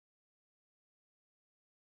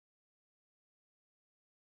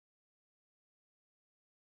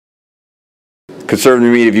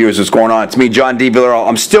Conservative Media viewers, what's going on? It's me, John D. Villarreal.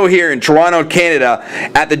 I'm still here in Toronto, Canada,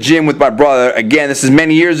 at the gym with my brother. Again, this is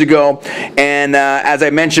many years ago, and as I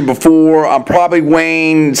mentioned before, I'm probably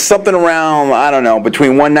weighing something around, I don't know,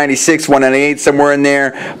 between 196, 198, somewhere in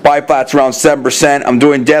there. Bi fat's around 7%. I'm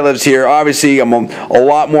doing deadlifts here. Obviously, I'm a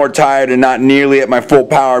lot more tired and not nearly at my full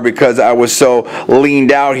power because I was so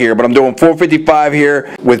leaned out here, but I'm doing 455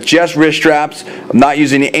 here with just wrist straps. I'm not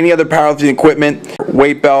using any other powerlifting equipment,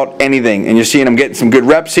 weight belt, anything. And you're seeing I'm getting some good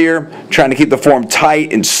reps here, trying to keep the form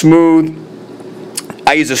tight and smooth.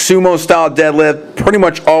 I use a sumo style deadlift, pretty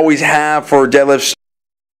much always have for deadlifts.